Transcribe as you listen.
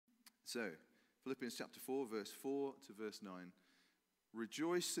So, Philippians chapter 4, verse 4 to verse 9.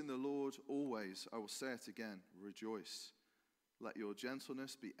 Rejoice in the Lord always. I will say it again. Rejoice. Let your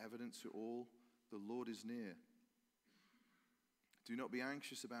gentleness be evident to all. The Lord is near. Do not be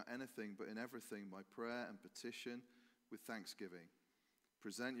anxious about anything, but in everything, by prayer and petition, with thanksgiving.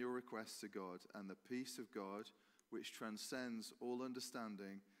 Present your requests to God, and the peace of God, which transcends all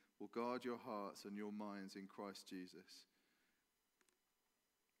understanding, will guard your hearts and your minds in Christ Jesus.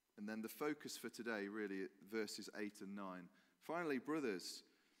 And then the focus for today, really, verses 8 and 9. Finally, brothers,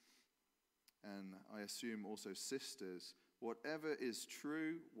 and I assume also sisters, whatever is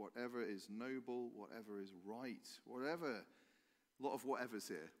true, whatever is noble, whatever is right, whatever, a lot of whatevers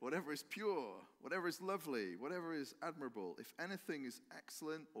here, whatever is pure, whatever is lovely, whatever is admirable, if anything is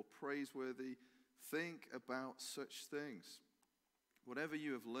excellent or praiseworthy, think about such things. Whatever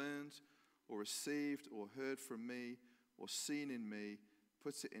you have learned or received or heard from me or seen in me,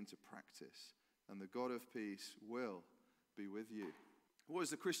 put it into practice, and the God of peace will be with you. What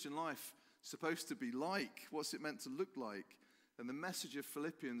is the Christian life supposed to be like? What's it meant to look like? And the message of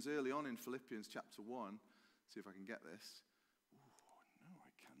Philippians, early on in Philippians chapter 1, see if I can get this. Oh, no,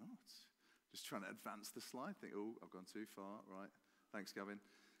 I cannot. Just trying to advance the slide. Think, oh, I've gone too far. Right. Thanks, Gavin.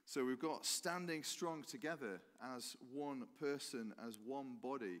 So we've got standing strong together as one person, as one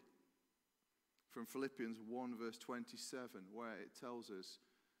body. From Philippians 1 verse 27, where it tells us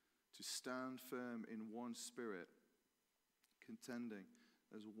to stand firm in one spirit, contending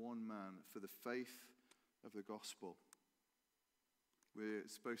as one man for the faith of the gospel. We're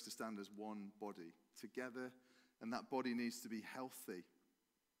supposed to stand as one body together, and that body needs to be healthy.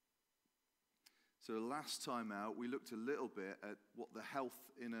 So last time out, we looked a little bit at what the health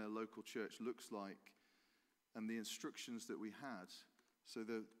in a local church looks like and the instructions that we had. So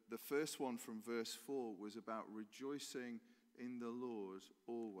the first one from verse 4 was about rejoicing in the Lord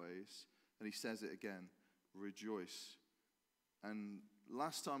always. And he says it again, rejoice. And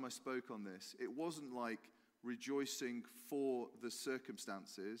last time I spoke on this, it wasn't like rejoicing for the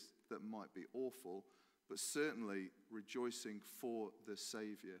circumstances that might be awful, but certainly rejoicing for the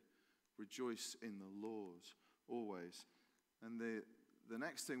Savior. Rejoice in the Lord always. And the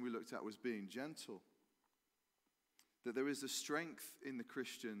next thing we looked at was being gentle. That there is a strength in the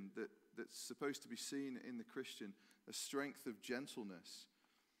Christian that's supposed to be seen in the Christian, a strength of gentleness,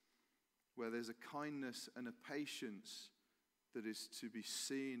 where there's a kindness and a patience that is to be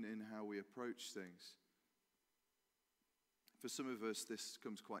seen in how we approach things. For some of us, this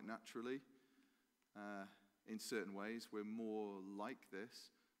comes quite naturally. In certain ways, we're more like this.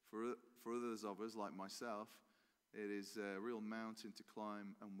 For others of us, like myself, it is a real mountain to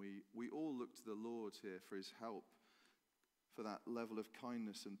climb, and we all look to the Lord here for his help, for that level of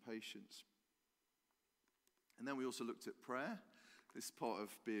kindness and patience. And then we also looked at prayer, this part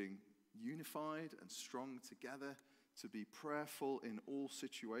of being unified and strong together, to be prayerful in all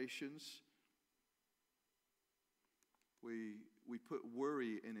situations. We put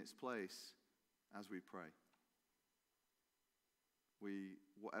worry in its place as we pray.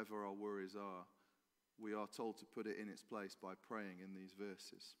 Whatever our worries are, we are told to put it in its place by praying in these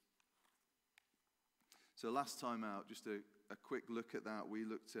verses. So last time out, just a quick look at that, we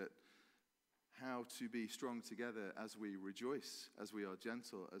looked at how to be strong together as we rejoice, as we are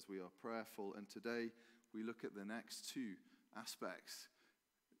gentle, as we are prayerful. And today we look at the next two aspects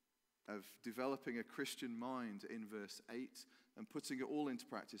of developing a Christian mind in verse 8 and putting it all into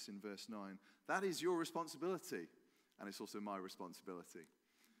practice in verse 9. That is your responsibility, and it's also my responsibility.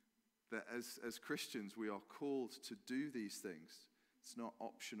 That as Christians, we are called to do these things. It's not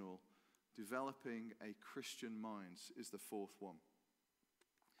optional. Developing a Christian mind is the fourth one.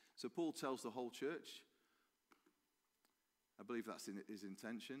 So Paul tells the whole church, I believe that's in his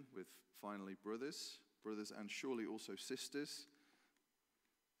intention, with finally brothers and surely also sisters.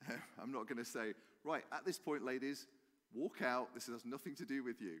 I'm not going to say, right, at this point, ladies, walk out. This has nothing to do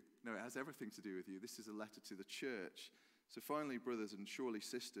with you. No, it has everything to do with you. This is a letter to the church. So finally, brothers and surely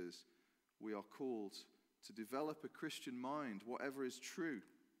sisters, we are called to develop a Christian mind, whatever is true,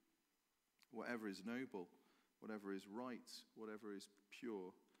 whatever is noble, whatever is right, whatever is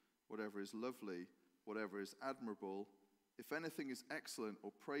pure, whatever is lovely, whatever is admirable. If anything is excellent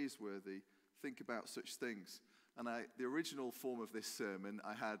or praiseworthy, think about such things. And the original form of this sermon,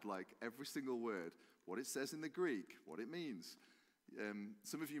 I had like every single word, what it says in the Greek, what it means.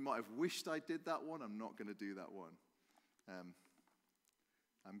 Some of you might have wished I did that one. I'm not going to do that one.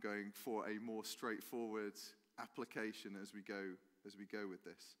 I'm going for a more straightforward application as we go with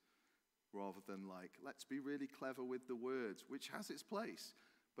this, rather than like, let's be really clever with the words, which has its place,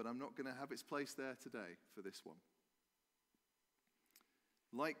 but I'm not going to have its place there today for this one.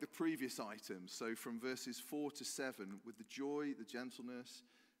 like the previous items, so from verses 4 to 7, with the joy, the gentleness,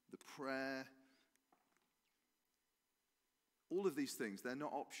 the prayer, all of these things, they're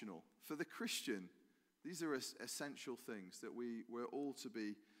not optional. For the Christian, these are essential things that we're all to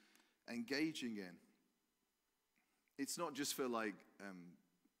be engaging in. It's not just for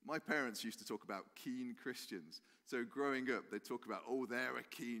my parents used to talk about keen Christians. So growing up, they'd talk about, oh, they're a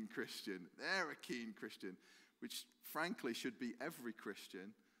keen Christian. They're a keen Christian, which frankly should be every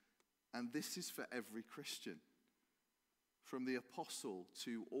Christian. And this is for every Christian. From the apostle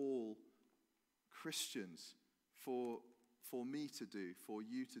to all Christians, for me to do, for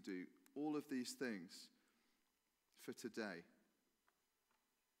you to do, all of these things for today.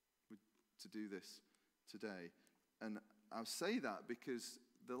 To do this today. And I'll say that because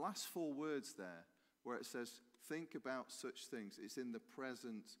the last 4 words there, where it says, think about such things, it's in the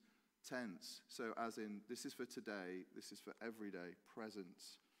present tense. So as in, this is for today, this is for every day, present.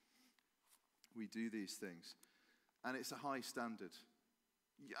 We do these things. And it's a high standard.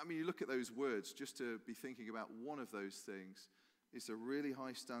 I mean, you look at those words, just to be thinking about one of those things, it's a really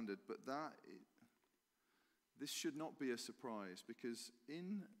high standard. But this should not be a surprise, because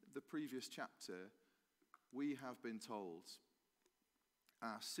in the previous chapter, we have been told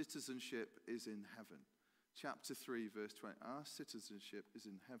our citizenship is in heaven. Chapter 3, verse 20, our citizenship is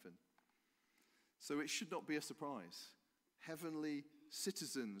in heaven. So it should not be a surprise. Heavenly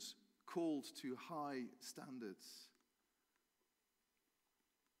citizens called to high standards.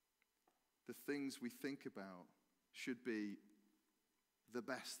 The things we think about should be the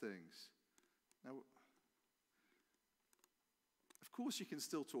best things. Now, of course, you can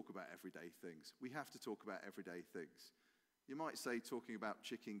still talk about everyday things. We have to talk about everyday things. You might say talking about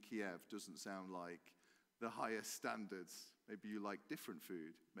chicken Kiev doesn't sound like the highest standards. Maybe you like different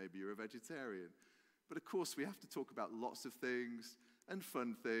food. Maybe you're a vegetarian. But of course, we have to talk about lots of things, and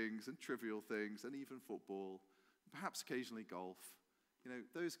fun things, and trivial things, and even football, perhaps occasionally golf,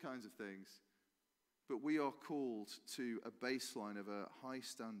 those kinds of things. But we are called to a baseline of a high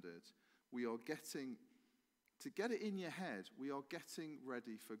standard. We are getting, to get it in your head, we are getting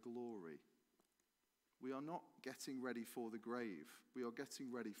ready for glory. We are not getting ready for the grave. We are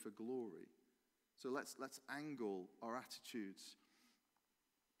getting ready for glory. So let's angle our attitudes.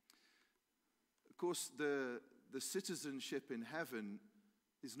 Of course, the citizenship in heaven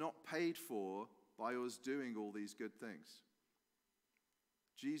is not paid for by us doing all these good things.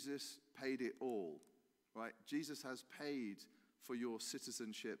 Jesus paid it all, right? Jesus has paid for your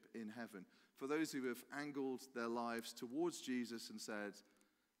citizenship in heaven. For those who have angled their lives towards Jesus and said,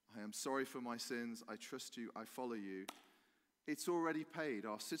 I am sorry for my sins, I trust you, I follow you, it's already paid.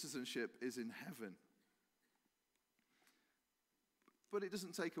 Our citizenship is in heaven. But it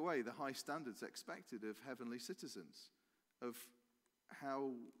doesn't take away the high standards expected of heavenly citizens, of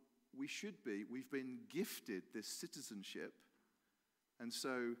how we should be. We've been gifted this citizenship, and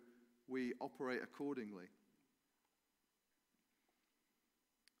so we operate accordingly.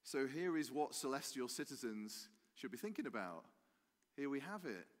 So here is what celestial citizens should be thinking about. Here we have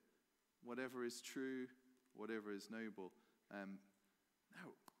it. Whatever is true, whatever is noble. Now,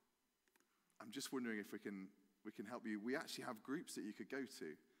 I'm just wondering if we can help you. We actually have groups that you could go to.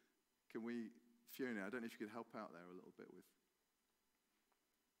 Can we, Fiona, I don't know if you could help out there a little bit with.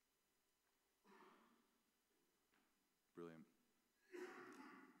 Brilliant.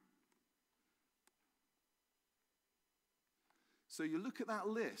 So you look at that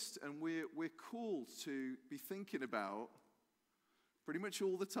list, and we're called to be thinking about pretty much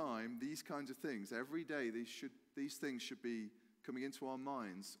all the time these kinds of things. Every day these things should be coming into our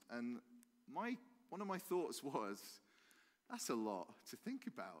minds. And one of my thoughts was, that's a lot to think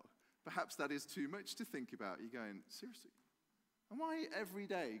about. Perhaps that is too much to think about. You're going, seriously, am I every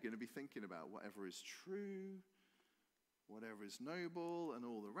day going to be thinking about whatever is true, whatever is noble, and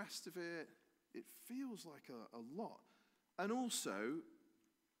all the rest of it? It feels like a lot. And also,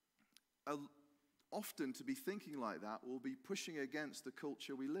 often to be thinking like that will be pushing against the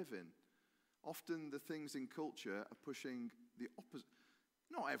culture we live in. Often the things in culture are pushing the opposite.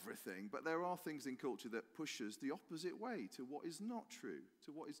 Not everything, but there are things in culture that pushes the opposite way to what is not true,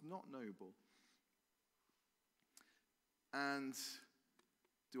 to what is not noble. And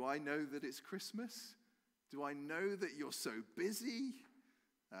do I know that it's Christmas? Do I know that you're so busy?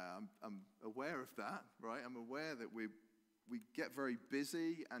 I'm aware of that, right? I'm aware that we get very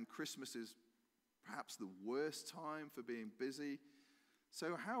busy, and Christmas is perhaps the worst time for being busy.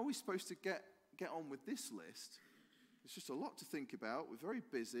 So how are we supposed to get on with this list? It's just a lot to think about. We're very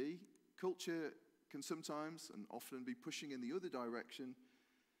busy. Culture can sometimes and often be pushing in the other direction.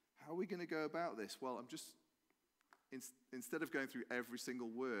 How are we going to go about this? Well, I'm just instead of going through every single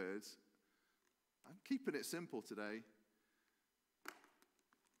word, I'm keeping it simple today.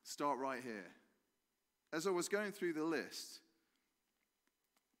 Start right here. As I was going through the list,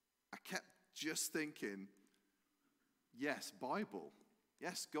 I kept just thinking, yes, Bible.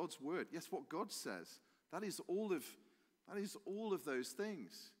 Yes, God's word. Yes, what God says. That is all of those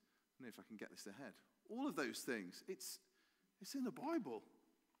things. I don't know if I can get this ahead. All of those things. It's in the Bible.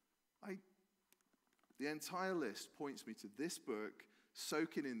 The entire list points me to this book,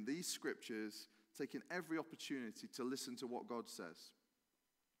 soaking in these scriptures, taking every opportunity to listen to what God says.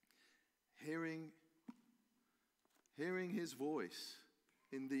 Hearing his voice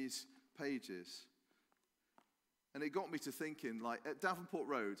in these pages. And it got me to thinking, like, at Davenport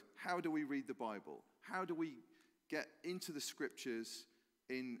Road, how do we read the Bible? How do we get into the scriptures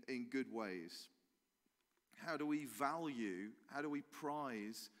in good ways? How do we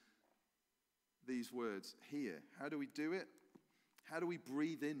prize these words here? How do we do it? How do we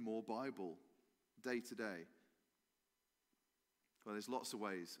breathe in more Bible day to day? Well, there's lots of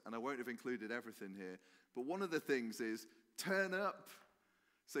ways, and I won't have included everything here, but one of the things is turn up.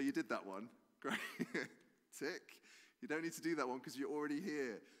 So you did that one. Great. Tick. You don't need to do that one because you're already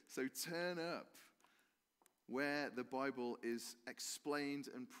here. So turn up where the Bible is explained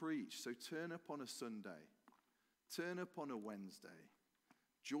and preached. So turn up on a Sunday. Turn up on a Wednesday.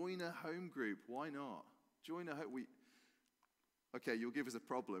 Join a home group. Why not? Join a home. Okay, you'll give us a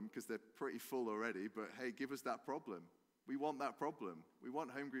problem because they're pretty full already, but hey, give us that problem. We want that problem. We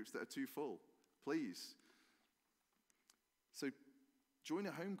want home groups that are too full. Please. So join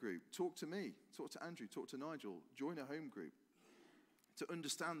a home group. Talk to me. Talk to Andrew. Talk to Nigel. Join a home group to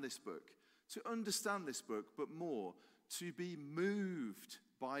understand this book. To understand this book, but more, to be moved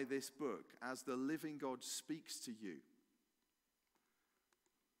by this book as the living God speaks to you.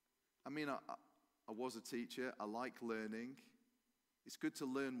 I mean, I was a teacher. I like learning. It's good to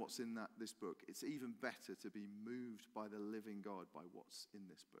learn what's in this book. It's even better to be moved by the living God, by what's in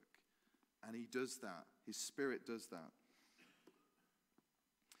this book. And he does that. His Spirit does that.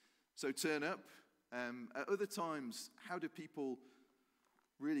 So turn up. At other times, how do people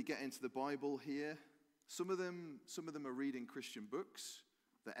really get into the Bible here? Some of them are reading Christian books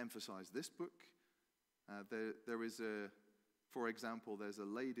that emphasize this book. There is for example, there's a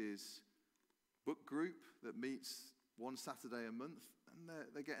ladies' book group that meets one Saturday a month, and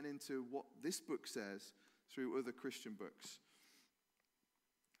they're getting into what this book says through other Christian books.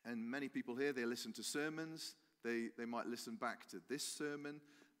 And many people here, they listen to sermons. They might listen back to this sermon.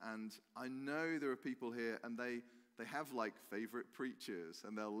 And I know there are people here, and they have like favorite preachers,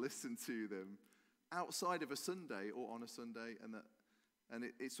 and they'll listen to them outside of a Sunday or on a Sunday, and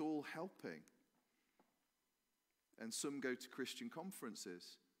it's all helping. And some go to Christian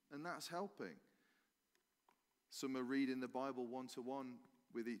conferences, and that's helping. Some are reading the Bible one-to-one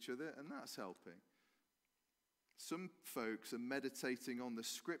with each other, and that's helping. Some folks are meditating on the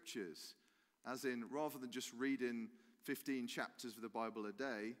scriptures, as in, rather than just reading 15 chapters of the Bible a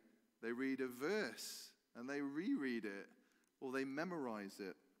day, they read a verse, and they reread it, or they memorize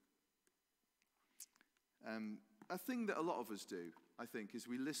it. A thing that a lot of us do, I think, is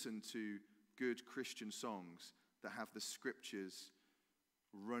we listen to good Christian songs that have the scriptures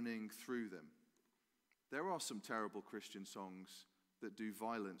running through them. There are some terrible Christian songs that do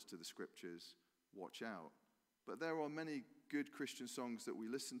violence to the scriptures. Watch out. But there are many good Christian songs that we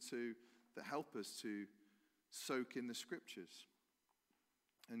listen to that help us to soak in the scriptures.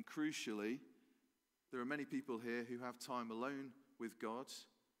 And crucially, there are many people here who have time alone with God,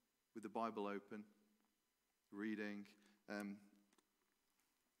 with the Bible open, reading.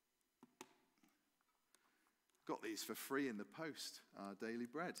 Got these for free in the post, our Daily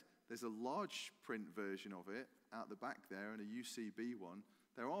Bread. There's a large print version of it out the back there and a UCB one.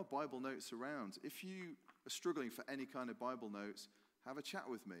 There are Bible notes around. If you are struggling for any kind of Bible notes, have a chat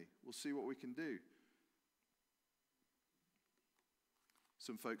with me. We'll see what we can do.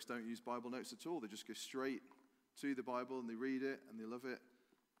 Some folks don't use Bible notes at all. They just go straight to the Bible and they read it and they love it.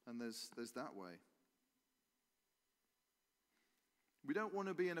 And there's that way. We don't want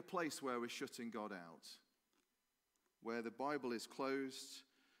to be in a place where we're shutting God out, where the Bible is closed.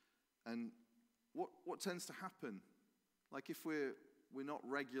 And what tends to happen? Like if we're not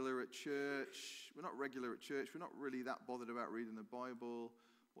regular at church, we're not really that bothered about reading the Bible,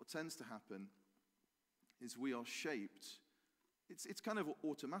 what tends to happen is we are shaped. It's kind of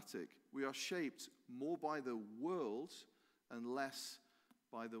automatic. We are shaped more by the world and less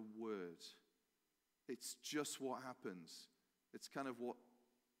by the word. It's just what happens. It's kind of what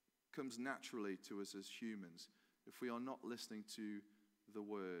comes naturally to us as humans. If we are not listening to the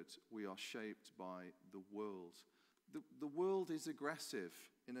word, we are shaped by the world. The world is aggressive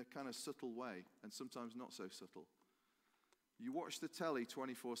in a kind of subtle way, and sometimes not so subtle. You watch the telly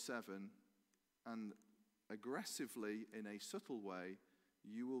 24/7, and aggressively, in a subtle way,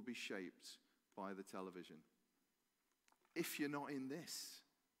 you will be shaped by the television. If you're not in this.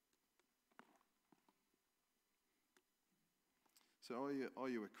 So are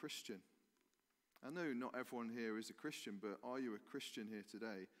you a Christian? I know not everyone here is a Christian, but are you a Christian here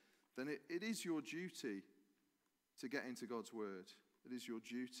today? Then it is your duty to get into God's word. It is your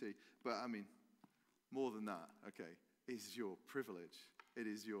duty. But I mean, more than that, okay, it is your privilege. It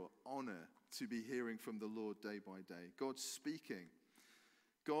is your honor to be hearing from the Lord day by day. God's speaking.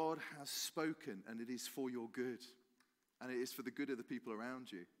 God has spoken, and it is for your good. And it is for the good of the people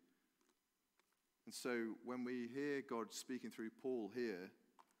around you. And so when we hear God speaking through Paul here,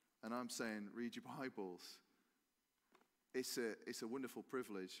 and I'm saying, read your Bibles, it's a wonderful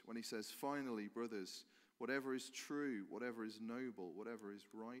privilege when he says, finally, brothers, whatever is true, whatever is noble, whatever is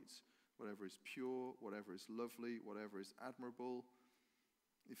right, whatever is pure, whatever is lovely, whatever is admirable,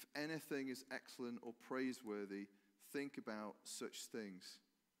 if anything is excellent or praiseworthy, think about such things.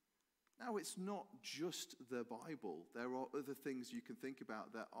 Now, it's not just the Bible. There are other things you can think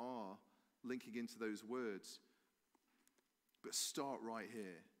about that are linking into those words. But start right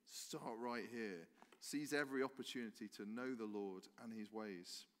here. Start right here. Seize every opportunity to know the Lord and his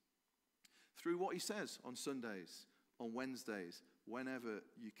ways. Through what he says on Sundays, on Wednesdays, whenever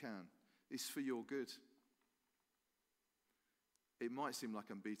you can. It's for your good. It might seem like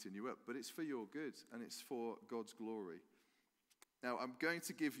I'm beating you up, but it's for your good and it's for God's glory. Now, I'm going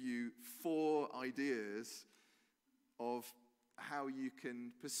to give you 4 ideas of how you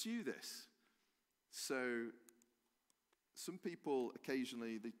can pursue this. So, some people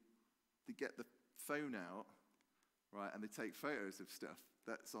occasionally, they get the phone out, right, and they take photos of stuff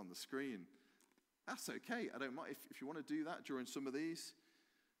that's on the screen. That's okay. I don't mind. If you want to do that during some of these,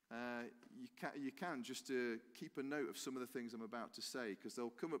 you can just to keep a note of some of the things I'm about to say, because they'll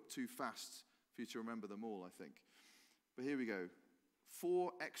come up too fast for you to remember them all, I think. But here we go.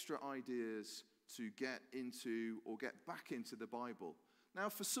 4 extra ideas to get into or get back into the Bible. Now,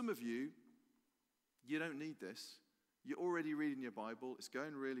 for some of you, you don't need this. You're already reading your Bible. It's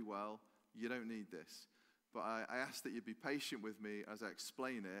going really well. You don't need this. But I ask that you be patient with me as I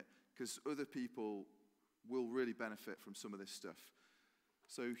explain it, because other people will really benefit from some of this stuff.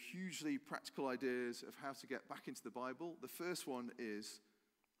 So hugely practical ideas of how to get back into the Bible. The first one is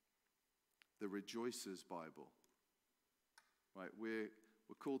the Rejoicer's Bible. Right, we're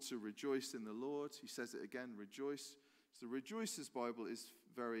called to rejoice in the Lord. He says it again, rejoice. So the Rejoicer's Bible is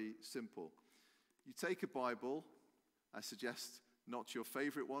very simple. You take a Bible, I suggest not your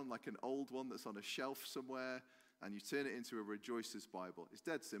favorite one, like an old one that's on a shelf somewhere, and you turn it into a Rejoicer's Bible. It's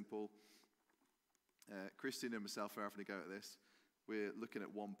dead simple. Christine and myself are having a go at this. We're looking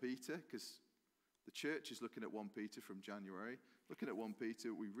at 1 Peter, because the church is looking at 1 Peter from January. Looking at 1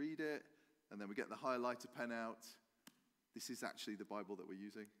 Peter, we read it, and then we get the highlighter pen out. This is actually the Bible that we're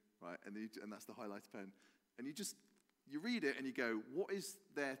using, right? And that's the highlighter pen. And you read it and you go, what is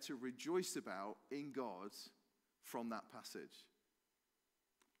there to rejoice about in God from that passage?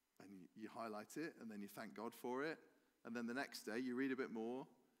 And you highlight it, and then you thank God for it. And then the next day, you read a bit more.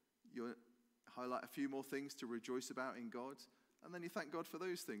 You highlight a few more things to rejoice about in God. And then you thank God for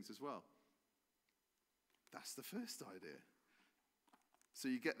those things as well. That's the first idea. So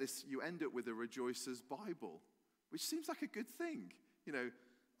you get this, you end up with a Rejoicer's Bible, which seems like a good thing. You know,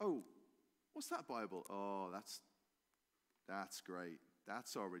 oh, what's that Bible? Oh, that's great.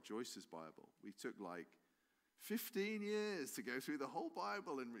 That's our Rejoicer's Bible. We took like 15 years to go through the whole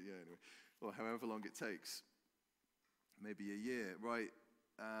Bible, and anyway, or however long it takes. Maybe a year, right?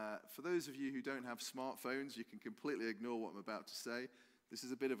 For those of you who don't have smartphones, you can completely ignore what I'm about to say. This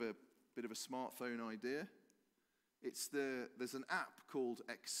is a bit of a smartphone idea. There's an app called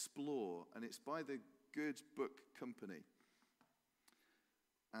Explore, and it's by the Good Book Company.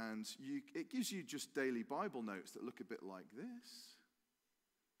 And it gives you just daily Bible notes that look a bit like this.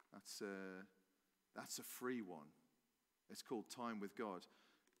 That's a free one. It's called Time with God.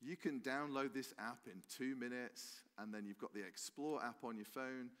 You can download this app in 2 minutes, and then you've got the Explore app on your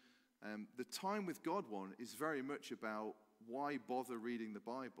phone. The Time with God one is very much about why bother reading the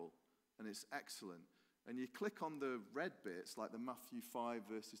Bible, and it's excellent. And you click on the red bits, like the Matthew 5,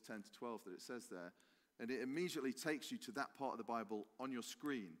 verses 10 to 12 that it says there, and it immediately takes you to that part of the Bible on your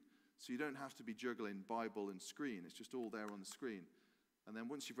screen. So you don't have to be juggling Bible and screen. It's just all there on the screen. And then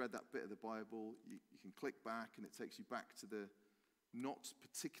once you've read that bit of the Bible, you can click back, and it takes you back to the not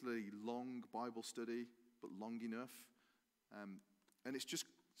particularly long Bible study, but long enough. And it's just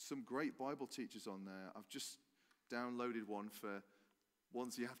some great Bible teachers on there. I've just downloaded one for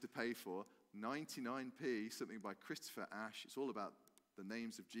ones you have to pay for, 99p, something by Christopher Ashe. It's all about the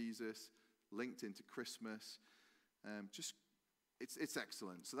names of Jesus, linked into Christmas. It's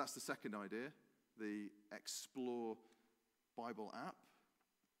excellent. So that's the second idea, the Explore Bible app.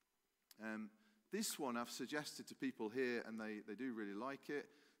 This one I've suggested to people here, and they do really like it.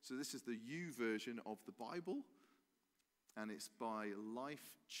 So this is the U version of the Bible, and it's by Life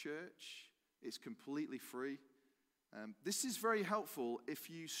Church. It's completely free. This is very helpful if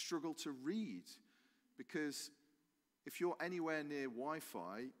you struggle to read, because if you're anywhere near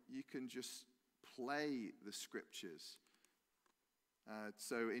Wi-Fi, you can just play the scriptures.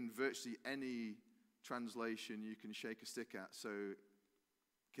 So in virtually any translation you can shake a stick at. So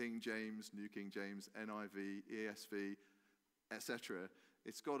King James, New King James, NIV, ESV, etc.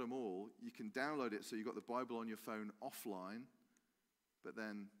 It's got them all. You can download it so you've got the Bible on your phone offline, but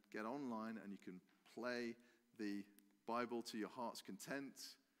then get online and you can play the Bible to your heart's content,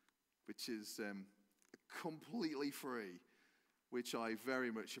 which is completely free, which I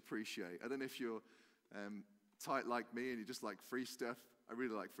very much appreciate. I don't know if you're tight like me and you just like free stuff. I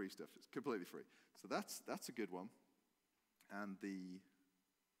really like free stuff. It's completely free. So that's a good one. And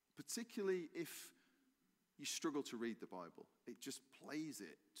particularly if you struggle to read the Bible, it just plays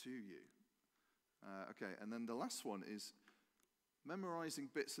it to you. Okay, and then the last one is memorizing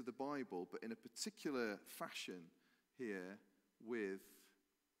bits of the Bible, but in a particular fashion here with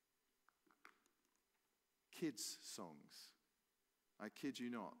kids' songs. I kid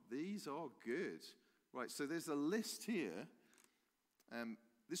you not. These are good. Right, so there's a list here.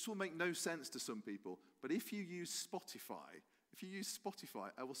 This will make no sense to some people, but if you use Spotify,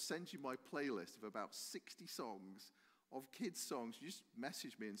 I will send you my playlist of about 60 songs of kids' songs. You just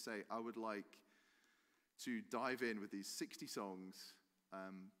message me and say, I would like to dive in with these 60 songs.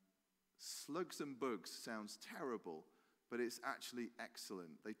 Slugs and Bugs sounds terrible, but it's actually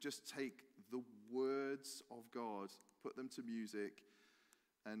excellent. They just take the words of God, put them to music,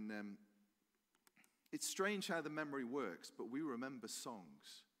 and it's strange how the memory works, but we remember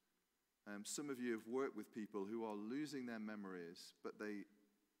songs. Some of you have worked with people who are losing their memories, but they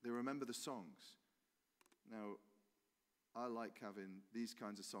remember the songs. Now, I like having these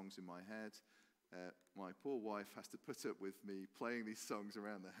kinds of songs in my head. My poor wife has to put up with me playing these songs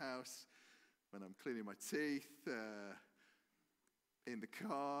around the house when I'm cleaning my teeth, in the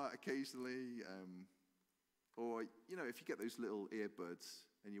car occasionally, or, if you get those little earbuds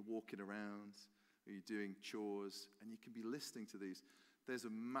and you're walking around, or you're doing chores, and you can be listening to these. There's a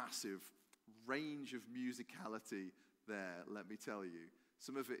massive range of musicality there, let me tell you.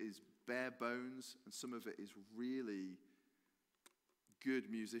 Some of it is bare bones, and some of it is really good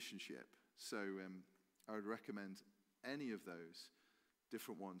musicianship. So I would recommend any of those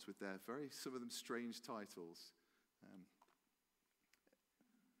different ones with their some of them strange titles.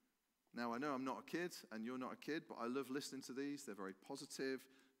 Now, I know I'm not a kid, and you're not a kid, but I love listening to these. They're very positive,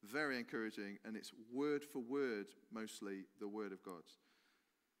 very encouraging, and it's word for word, mostly the Word of God.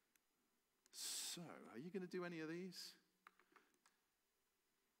 So, are you going to do any of these?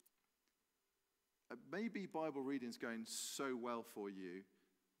 Maybe Bible reading's going so well for you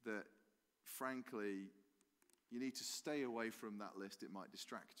that, frankly, you need to stay away from that list. It might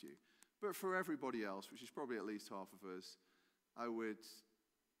distract you. But for everybody else, which is probably at least half of us, I would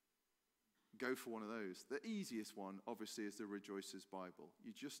go for one of those. The easiest one, obviously, is the Rejoicer's Bible.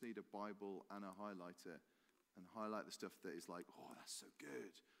 You just need a Bible and a highlighter and highlight the stuff that is like, oh, that's so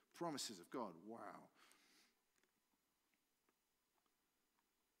good. Promises of God, wow.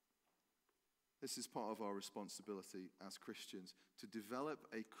 This is part of our responsibility as Christians, to develop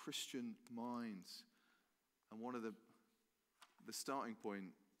a Christian mind. And one of the starting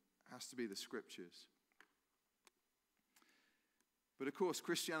point has to be the Scriptures. But of course,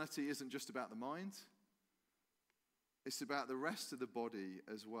 Christianity isn't just about the mind. It's about the rest of the body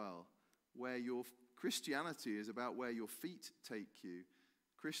as well. Christianity is about where your feet take you.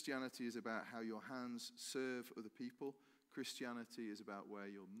 Christianity is about how your hands serve other people. Christianity is about where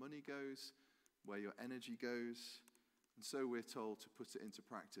your money goes, where your energy goes. And so we're told to put it into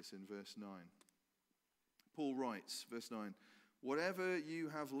practice in verse 9. Paul writes, verse 9, "Whatever you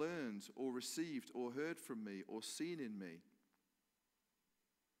have learned or received or heard from me or seen in me,"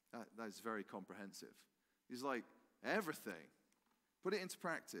 that is very comprehensive. He's like, everything. Put it into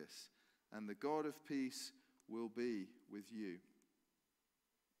practice, and the God of peace will be with you.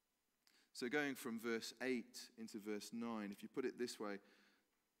 So going from verse 8 into verse 9, if you put it this way,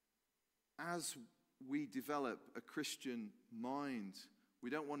 as we develop a Christian mind, we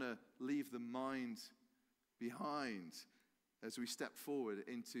don't want to leave the mind behind as we step forward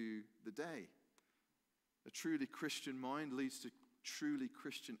into the day. A truly Christian mind leads to truly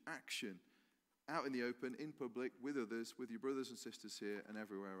Christian action, out in the open, in public, with others, with your brothers and sisters here and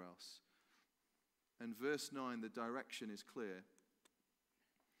everywhere else. And verse 9, the direction is clear.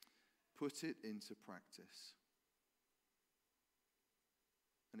 Put it into practice.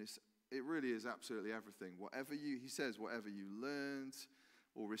 And it really is absolutely everything. He says, whatever you learned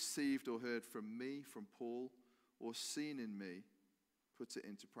or received or heard from me, from Paul, or seen in me, put it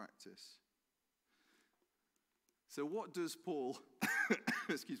into practice. So what does Paul,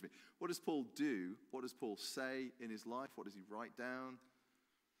 excuse me, what does Paul do? What does Paul say in his life? What does he write down?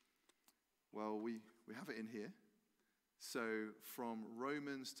 Well, we have it in here. So from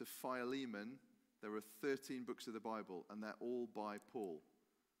Romans to Philemon, there are 13 books of the Bible, and they're all by Paul.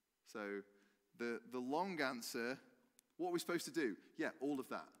 So the long answer, what are we supposed to do? Yeah, all of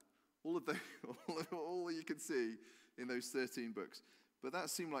that. All that you can see in those 13 books. But that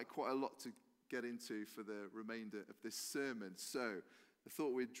seemed like quite a lot to get into for the remainder of this sermon. So I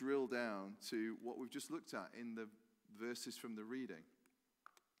thought we'd drill down to what we've just looked at in the verses from the reading.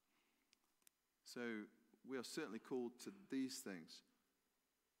 So we are certainly called to these things,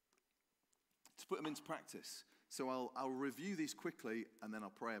 to put them into practice. So I'll review these quickly, and then I'll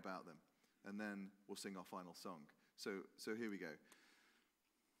pray about them, and then we'll sing our final song. So here we go.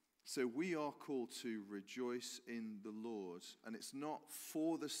 So we are called to rejoice in the Lord, and it's not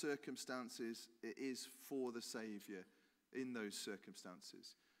for the circumstances, it is for the Savior in those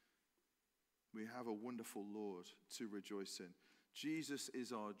circumstances. We have a wonderful Lord to rejoice in. Jesus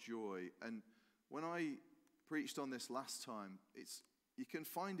is our joy, and when I preached on this last time, you can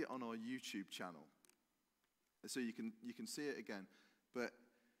find it on our YouTube channel, so you can see it again. But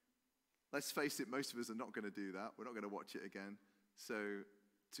let's face it, most of us are not going to do that. We're not going to watch it again. So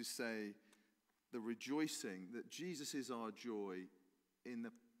to say the rejoicing that Jesus is our joy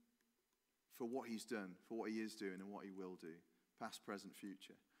for what he's done, for what he is doing, and what he will do, past, present,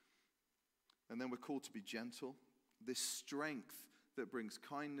 future. And then we're called to be gentle. This strength that brings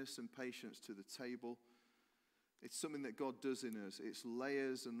kindness and patience to the table. It's something that God does in us. It's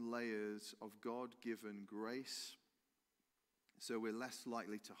layers and layers of God-given grace. So we're less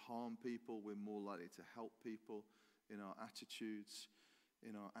likely to harm people. We're more likely to help people in our attitudes,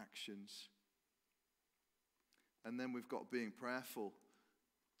 in our actions. And then we've got being prayerful,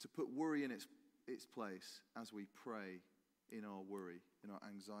 to put worry in its place as we pray in our worry, in our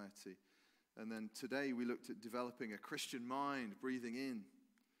anxiety. And then today we looked at developing a Christian mind, breathing in,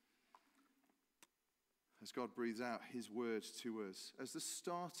 as God breathes out his words to us, as the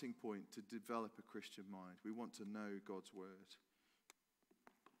starting point to develop a Christian mind. We want to know God's word.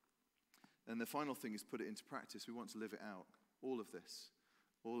 And the final thing is put it into practice. We want to live it out. All of this,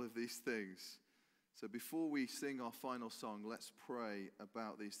 all of these things. So before we sing our final song, let's pray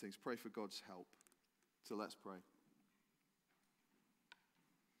about these things. Pray for God's help. So let's pray.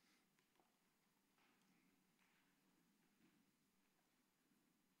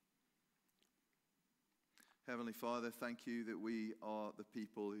 Heavenly Father, thank you that we are the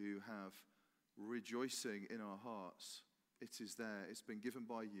people who have rejoicing in our hearts. It is there. It's been given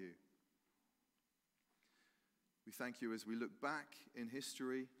by you. We thank you as we look back in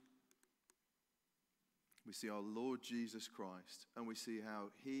history. We see our Lord Jesus Christ, and we see how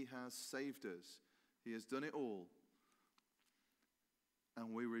he has saved us. He has done it all,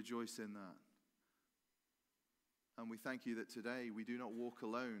 and we rejoice in that. And we thank you that today we do not walk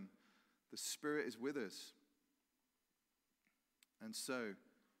alone. The Spirit is with us. And so,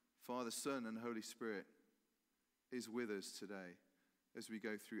 Father, Son, and Holy Spirit is with us today as we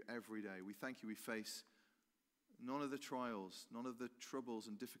go through every day. We thank you we face none of the trials, none of the troubles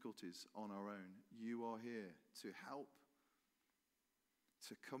and difficulties on our own. You are here to help,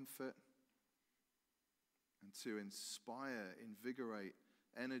 to comfort, and to inspire, invigorate,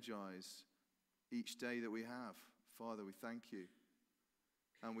 energize each day that we have. Father, we thank you.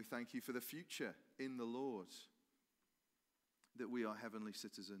 And we thank you for the future in the Lord, that we are heavenly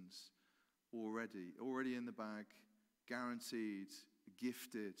citizens already in the bag, guaranteed,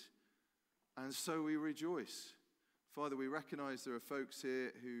 gifted. And so we rejoice. Father, we recognize there are folks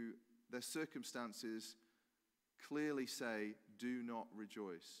here who their circumstances clearly say, do not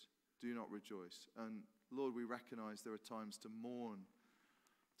rejoice. Do not rejoice. And Lord, we recognize there are times to mourn,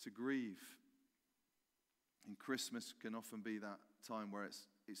 to grieve. And Christmas can often be that time where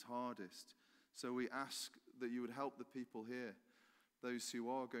it's hardest. So we ask that you would help the people here, those who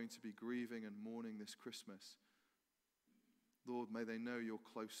are going to be grieving and mourning this Christmas. Lord, may they know your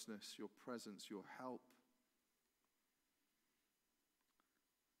closeness, your presence, your help.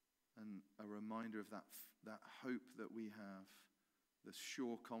 And a reminder of that hope that we have, the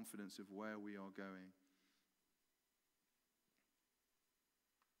sure confidence of where we are going.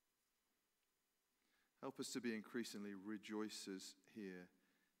 Help us to be increasingly rejoicers here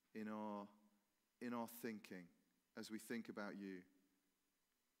in our thinking as we think about you.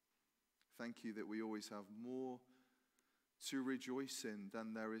 Thank you that we always have more to rejoice in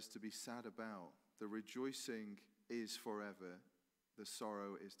than there is to be sad about. The rejoicing is forever. The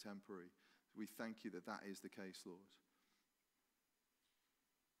sorrow is temporary. We thank you that that is the case, Lord.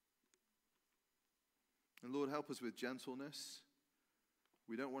 And Lord, help us with gentleness.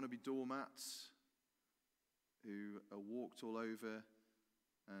 We don't want to be doormats who are walked all over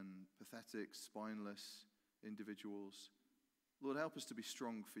and pathetic, spineless individuals. Lord, help us to be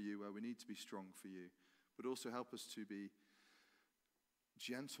strong for you where we need to be strong for you, but also help us to be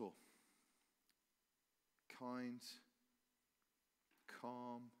gentle, kind,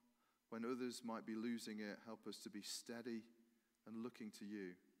 calm. When others might be losing it, help us to be steady and looking to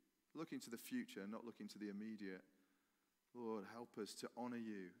you, looking to the future, not looking to the immediate. Lord, help us to honor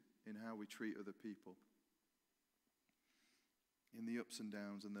you in how we treat other people, in the ups and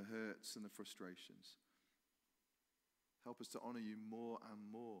downs and the hurts and the frustrations. Help us to honor you more and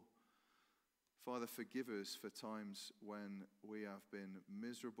more. Father, forgive us for times when we have been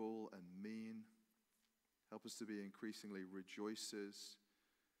miserable and mean. Help us to be increasingly rejoicers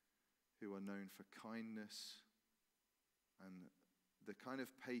who are known for kindness and the kind of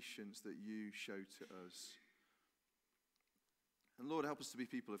patience that you show to us. And Lord, help us to be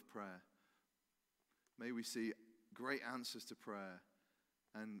people of prayer. May we see great answers to prayer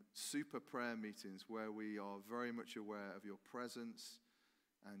and super prayer meetings where we are very much aware of your presence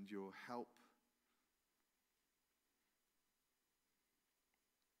and your help.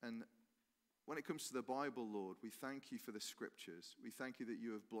 And when it comes to the Bible, Lord, we thank you for the scriptures. We thank you that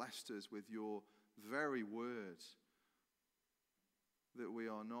you have blessed us with your very word, that we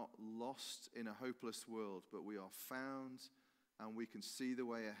are not lost in a hopeless world, but we are found and we can see the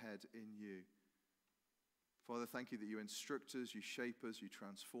way ahead in you. Father, thank you that you instruct us, you shape us, you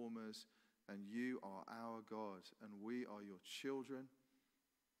transform us, and you are our God, and we are your children.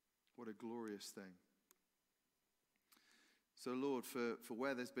 What a glorious thing. So, Lord, for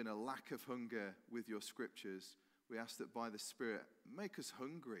where there's been a lack of hunger with your scriptures, we ask that by the Spirit, make us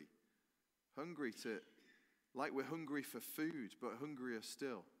hungry. Hungry to, like we're hungry for food, but hungrier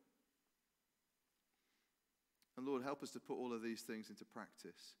still. And Lord, help us to put all of these things into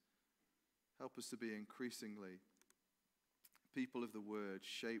practice. Help us to be increasingly people of the word,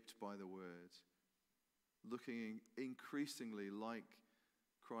 shaped by the word, looking increasingly like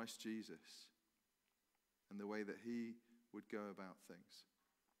Christ Jesus and the way that he would go about things.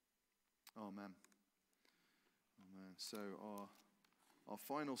 Amen. Amen. So our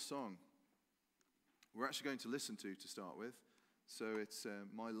final song, we're actually going to listen to start with. So it's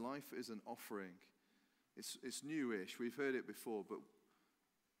My Life is an Offering. It's newish. We've heard it before, but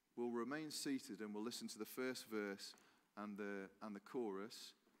we'll remain seated and we'll listen to the first verse and the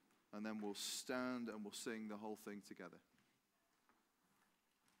chorus, and then we'll stand and we'll sing the whole thing together.